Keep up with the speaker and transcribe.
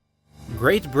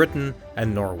Great Britain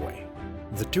and Norway,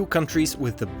 the two countries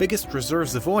with the biggest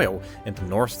reserves of oil in the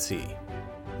North Sea.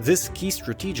 This key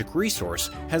strategic resource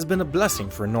has been a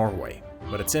blessing for Norway,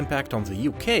 but its impact on the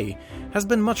UK has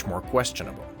been much more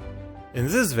questionable. In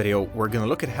this video, we're going to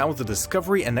look at how the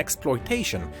discovery and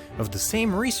exploitation of the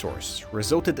same resource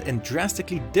resulted in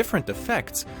drastically different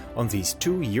effects on these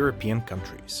two European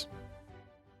countries.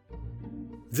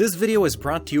 This video is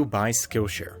brought to you by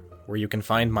Skillshare, where you can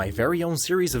find my very own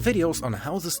series of videos on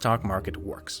how the stock market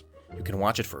works. You can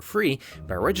watch it for free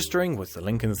by registering with the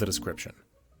link in the description.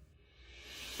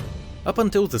 Up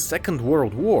until the Second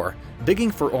World War, digging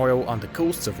for oil on the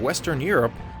coasts of Western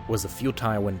Europe was a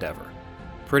futile endeavor.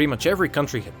 Pretty much every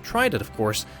country had tried it, of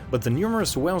course, but the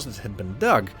numerous wells that had been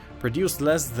dug produced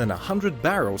less than 100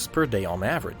 barrels per day on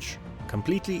average,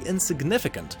 completely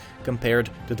insignificant compared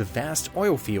to the vast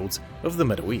oil fields of the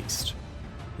Middle East.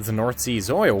 The North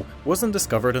Sea's oil wasn't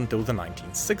discovered until the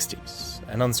 1960s,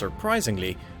 and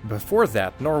unsurprisingly, before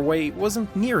that Norway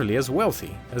wasn't nearly as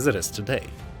wealthy as it is today.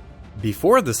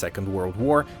 Before the Second World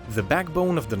War, the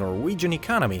backbone of the Norwegian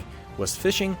economy was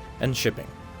fishing and shipping,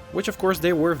 which of course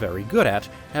they were very good at,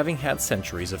 having had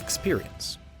centuries of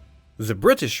experience. The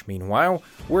British, meanwhile,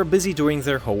 were busy doing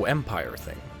their whole empire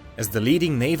thing. As the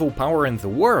leading naval power in the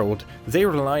world, they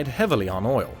relied heavily on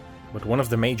oil, but one of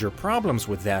the major problems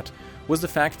with that was the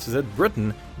fact that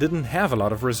Britain didn't have a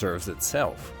lot of reserves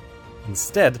itself.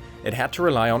 Instead, it had to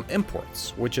rely on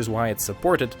imports, which is why it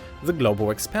supported the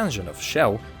global expansion of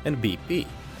Shell and BP,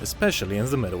 especially in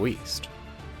the Middle East.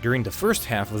 During the first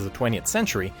half of the 20th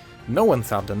century, no one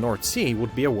thought the North Sea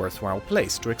would be a worthwhile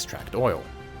place to extract oil.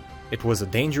 It was a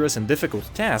dangerous and difficult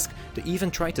task to even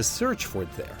try to search for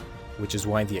it there, which is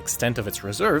why the extent of its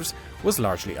reserves was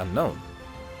largely unknown.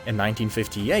 In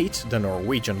 1958, the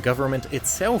Norwegian government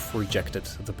itself rejected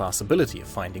the possibility of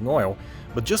finding oil,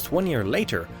 but just 1 year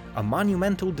later, a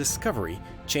monumental discovery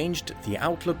changed the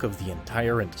outlook of the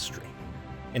entire industry.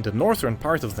 In the northern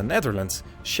part of the Netherlands,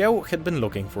 Shell had been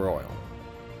looking for oil.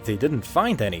 They didn't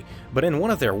find any, but in one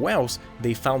of their wells,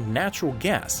 they found natural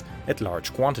gas at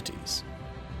large quantities.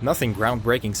 Nothing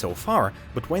groundbreaking so far,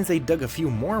 but when they dug a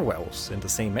few more wells in the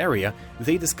same area,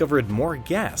 they discovered more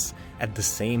gas at the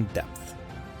same depth.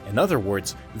 In other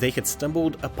words, they had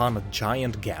stumbled upon a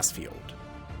giant gas field.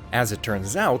 As it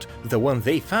turns out, the one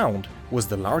they found was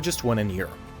the largest one in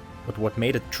Europe. But what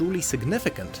made it truly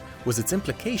significant was its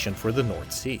implication for the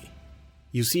North Sea.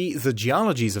 You see, the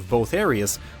geologies of both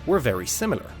areas were very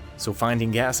similar, so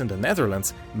finding gas in the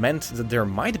Netherlands meant that there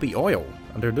might be oil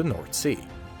under the North Sea.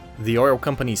 The oil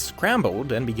companies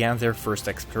scrambled and began their first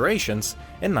explorations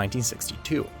in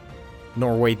 1962.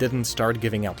 Norway didn't start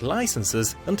giving out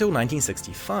licenses until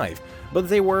 1965, but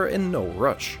they were in no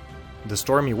rush. The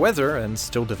stormy weather and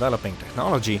still developing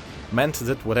technology meant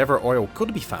that whatever oil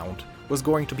could be found was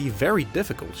going to be very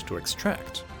difficult to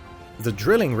extract. The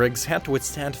drilling rigs had to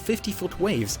withstand 50-foot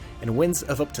waves and winds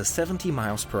of up to 70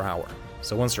 miles per hour,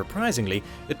 so unsurprisingly,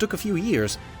 it took a few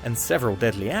years and several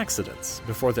deadly accidents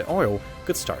before the oil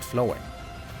could start flowing.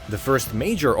 The first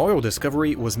major oil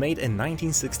discovery was made in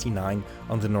 1969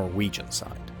 on the Norwegian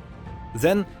side.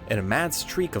 Then, in a mad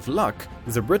streak of luck,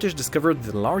 the British discovered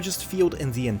the largest field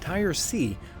in the entire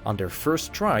sea on their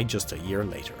first try just a year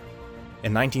later.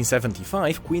 In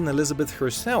 1975, Queen Elizabeth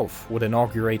herself would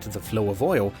inaugurate the flow of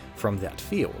oil from that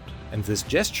field, and this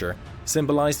gesture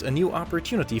symbolized a new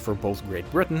opportunity for both Great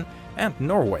Britain and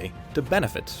Norway to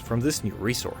benefit from this new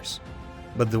resource.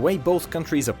 But the way both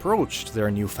countries approached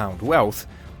their newfound wealth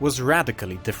was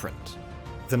radically different.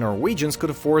 The Norwegians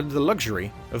could afford the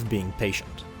luxury of being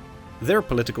patient. Their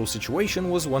political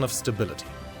situation was one of stability.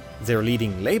 Their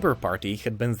leading Labour Party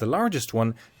had been the largest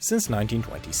one since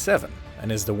 1927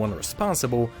 and is the one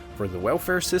responsible for the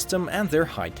welfare system and their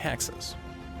high taxes.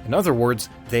 In other words,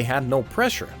 they had no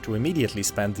pressure to immediately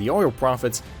spend the oil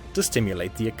profits to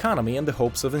stimulate the economy in the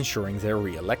hopes of ensuring their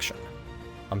re-election.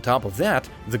 On top of that,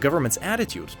 the government's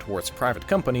attitude towards private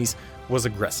companies was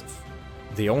aggressive.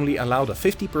 They only allowed a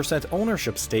 50%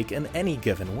 ownership stake in any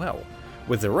given well,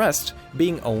 with the rest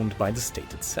being owned by the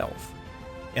state itself.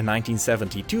 In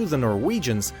 1972, the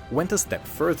Norwegians went a step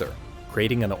further,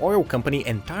 creating an oil company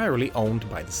entirely owned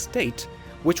by the state,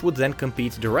 which would then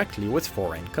compete directly with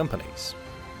foreign companies.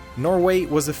 Norway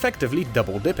was effectively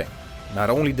double-dipping. Not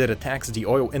only did it tax the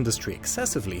oil industry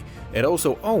excessively, it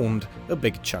also owned a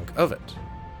big chunk of it.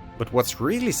 But what's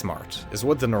really smart is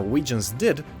what the Norwegians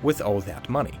did with all that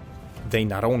money. They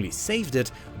not only saved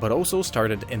it, but also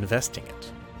started investing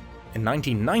it. In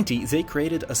 1990, they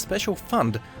created a special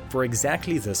fund for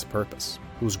exactly this purpose,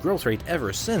 whose growth rate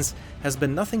ever since has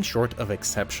been nothing short of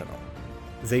exceptional.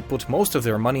 They put most of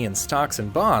their money in stocks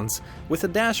and bonds, with a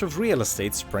dash of real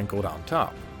estate sprinkled on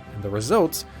top, and the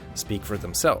results speak for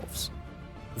themselves.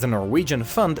 The Norwegian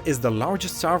fund is the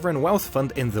largest sovereign wealth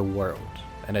fund in the world,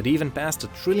 and it even passed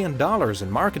 $1 trillion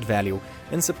in market value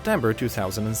in September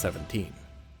 2017.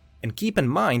 And keep in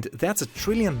mind, that's $1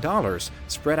 trillion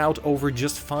spread out over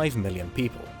just 5 million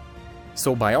people.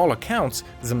 So by all accounts,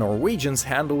 the Norwegians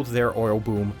handled their oil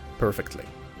boom perfectly.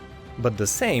 But the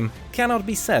same cannot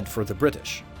be said for the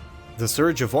British. The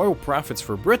surge of oil profits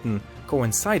for Britain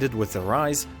coincided with the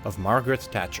rise of Margaret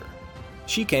Thatcher.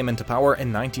 She came into power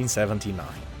in 1979,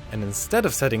 and instead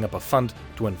of setting up a fund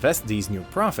to invest these new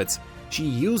profits, she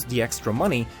used the extra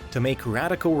money to make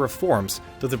radical reforms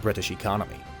to the British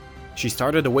economy. She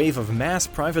started a wave of mass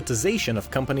privatization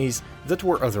of companies that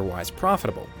were otherwise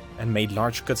profitable, and made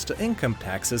large cuts to income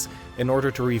taxes in order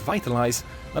to revitalize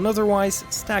an otherwise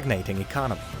stagnating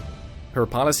economy. Her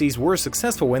policies were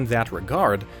successful in that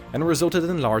regard and resulted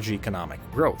in large economic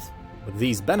growth, but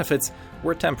these benefits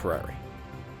were temporary.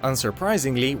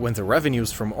 Unsurprisingly, when the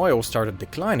revenues from oil started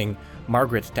declining,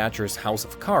 Margaret Thatcher's House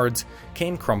of Cards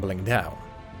came crumbling down.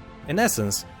 In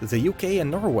essence, the UK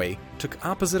and Norway took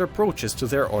opposite approaches to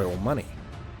their oil money.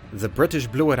 The British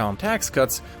blew it on tax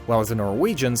cuts, while the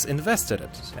Norwegians invested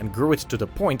it and grew it to the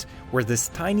point where this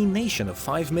tiny nation of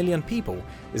 5 million people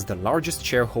is the largest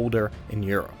shareholder in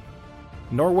Europe.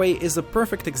 Norway is a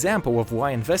perfect example of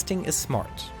why investing is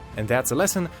smart, and that's a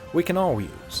lesson we can all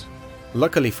use.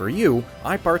 Luckily for you,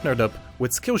 I partnered up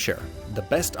with Skillshare, the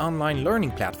best online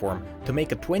learning platform, to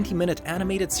make a 20-minute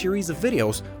animated series of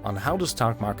videos on how the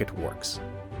stock market works.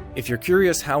 If you're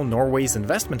curious how Norway's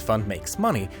investment fund makes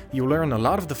money, you learn a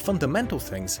lot of the fundamental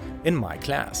things in my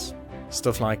class.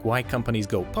 Stuff like why companies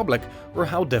go public or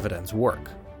how dividends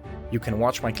work. You can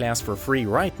watch my class for free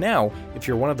right now if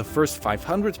you're one of the first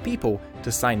 500 people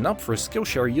to sign up for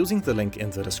Skillshare using the link in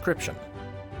the description.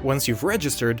 Once you've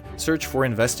registered, search for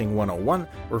Investing 101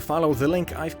 or follow the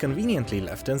link I've conveniently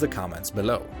left in the comments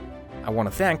below. I want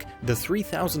to thank the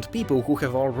 3,000 people who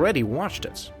have already watched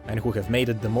it and who have made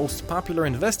it the most popular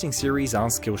investing series on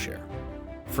Skillshare.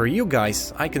 For you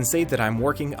guys, I can say that I'm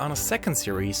working on a second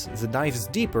series that dives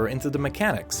deeper into the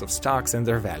mechanics of stocks and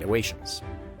their valuations.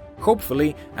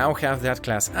 Hopefully, I'll have that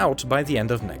class out by the end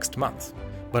of next month.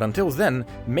 But until then,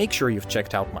 make sure you've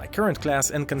checked out my current class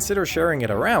and consider sharing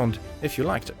it around if you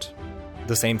liked it.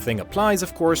 The same thing applies,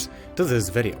 of course, to this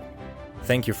video.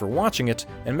 Thank you for watching it,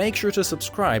 and make sure to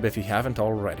subscribe if you haven't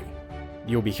already.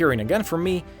 You'll be hearing again from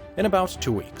me in about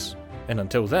 2 weeks. And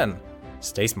until then,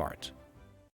 stay smart.